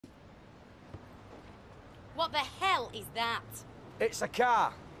What the hell is that? It's a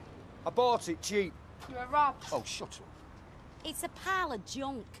car. I bought it cheap. You're a Rob. Oh, shut up. It's a pile of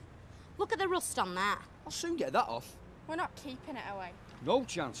junk. Look at the rust on that. I'll soon get that off. We're not keeping it away. No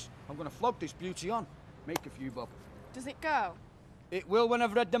chance. I'm going to flog this beauty on. Make a few bob. Does it go? It will when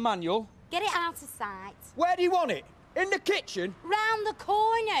I've read the manual. Get it out of sight. Where do you want it? In the kitchen? Round the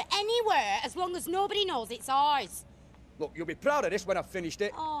corner, anywhere, as long as nobody knows it's ours. Look, you'll be proud of this when I've finished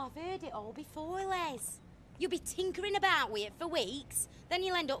it. Oh, I've heard it all before, Les. You'll be tinkering about with it for weeks, then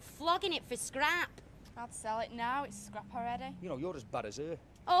you'll end up flogging it for scrap. I'd sell it now, it's scrap already. You know, you're as bad as her.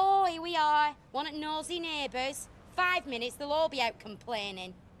 Oh, here we are. One at nosy neighbours. 5 minutes, they'll all be out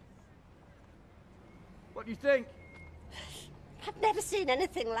complaining. What do you think? I've never seen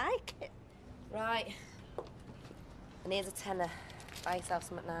anything like it. Right. And here's a tenner. Buy yourself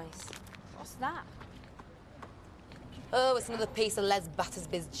something nice. What's that? Oh, it's another piece of Les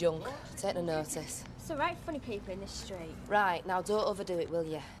Battersby's junk. Take no notice. It's all right, funny people in this street. Right, now don't overdo it, will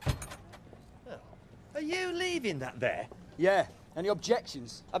you? Oh. Are you leaving that there? Yeah. Any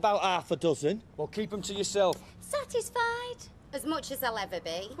objections? About half a dozen. Well, keep them to yourself. Satisfied? As much as I'll ever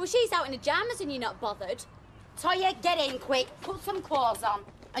be. Well, she's out in pyjamas and you're not bothered. Toya, get in quick. Put some clothes on.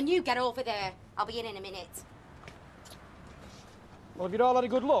 And you get over there. I'll be in a minute. Well, have you all had a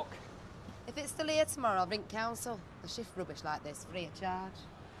good look? If it's still here tomorrow, I'll ring council. They shift rubbish like this, free of charge.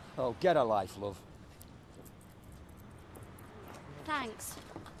 Oh, get a life, love. Thanks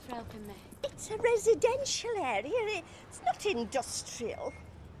for helping me. It's a residential area. It's not industrial.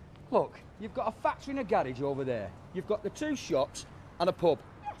 Look, you've got a factory and a garage over there. You've got the 2 shops and a pub.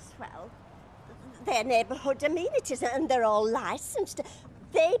 Yes, well, they're neighbourhood amenities and they're all licensed.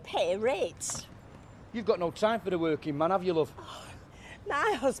 They pay rates. You've got no time for the working man, have you, love? Oh,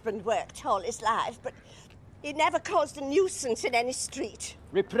 my husband worked all his life, but he never caused a nuisance in any street.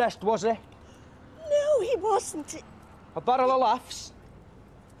 Repressed, was he? No, he wasn't. A barrel of laughs?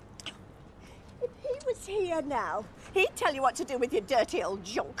 If he was here now, he'd tell you what to do with your dirty old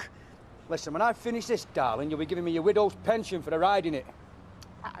junk. Listen, when I finish this, darling, you'll be giving me your widow's pension for riding it.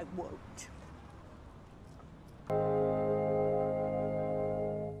 I won't.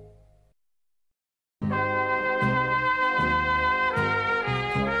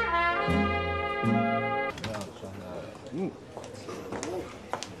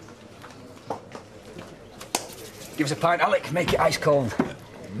 Give us a pint, Alec. Make it ice cold.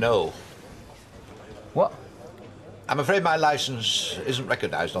 No. What? I'm afraid my licence isn't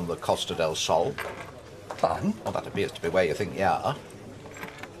recognised on the Costa del Sol. Pardon? Well, that appears to be where you think you are.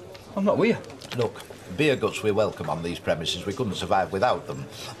 I'm not with you. Look, beer guts we welcome on these premises. We couldn't survive without them.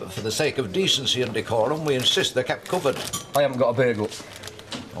 But for the sake of decency and decorum, we insist they're kept covered. I haven't got a beer gut.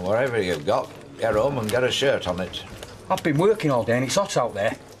 Well, whatever you've got, get home and get a shirt on it. I've been working all day and it's hot out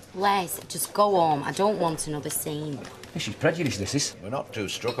there. Les, just go home. I don't want another scene. This is prejudice, this is. We're not too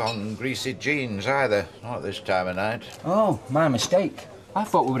struck on greasy jeans either, not at this time of night. Oh, my mistake. I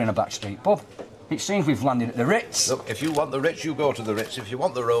thought we were in a back street pub. It seems we've landed at the Ritz. Look, if you want the Ritz, you go to the Ritz. If you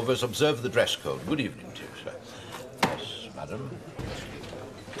want the Rovers, observe the dress code. Good evening to you, sir. Yes, madam.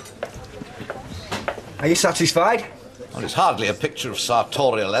 Are you satisfied? Well, it's hardly a picture of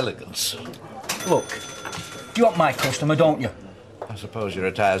sartorial elegance. Look, you want my customer, don't you? I suppose your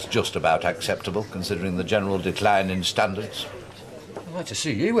attire's just about acceptable, considering the general decline in standards. I'd like to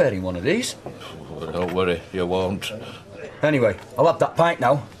see you wearing one of these. Oh, don't worry, you won't. Anyway, I'll have that pint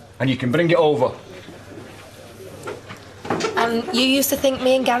now, and you can bring it over. And you used to think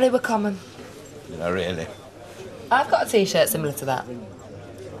me and Gary were common? No, really. I've got a T-shirt similar to that.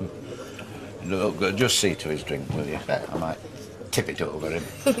 Look, just see to his drink, will you? I might tip it over him.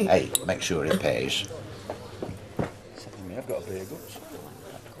 Hey, make sure he pays. I've got a beer guts.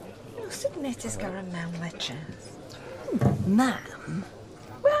 Mustn't it has got a man lecture? Ma'am?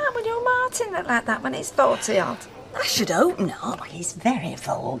 Well, will your Martin look like that when he's 40-odd? I should hope not. He's very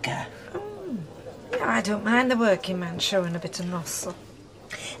vulgar. Yeah, I don't mind the working man showing a bit of muscle.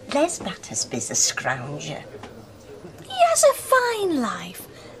 Les Battersby's a scrounger. He has a fine life.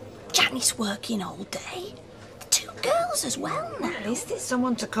 Janice working all day. 2 girls as well now. At least it's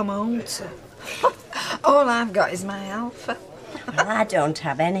someone to come home to. All I've got is my Alpha. I don't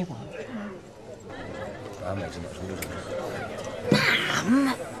have anyone. That makes it much good.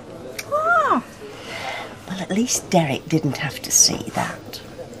 Ma'am? Oh. Well, at least Derek didn't have to see that.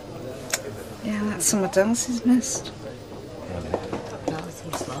 Yeah, that's someone else's missed. No, it's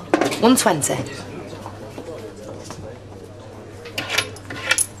too slow. 120.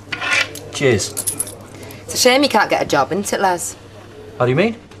 Cheers. It's a shame you can't get a job, isn't it, Les? How do you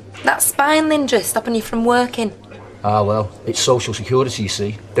mean? That spine injury stopping you from working. Ah, well, it's social security, you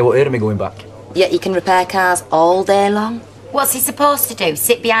see. They won't hear of me going back. Yet you can repair cars all day long. What's he supposed to do?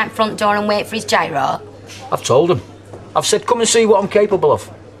 Sit behind front door and wait for his gyro? I've told him. I've said, come and see what I'm capable of.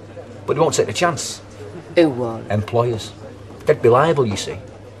 But he won't take the chance. Who won't? Employers. They'd be liable, you see.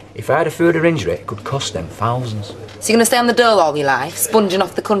 If I had a further injury, it could cost them thousands. So you're going to stay on the dole all your life, sponging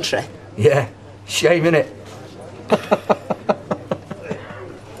off the country? Yeah, shame, innit? I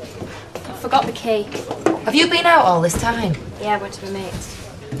forgot the key. Have you been out all this time? Yeah, I went to my mates.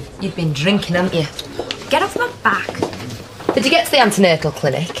 You've been drinking, haven't you? Get off my back. Did you get to the antenatal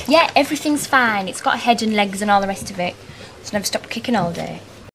clinic? Yeah, everything's fine. It's got a head and legs and all the rest of it. It's never stopped kicking all day.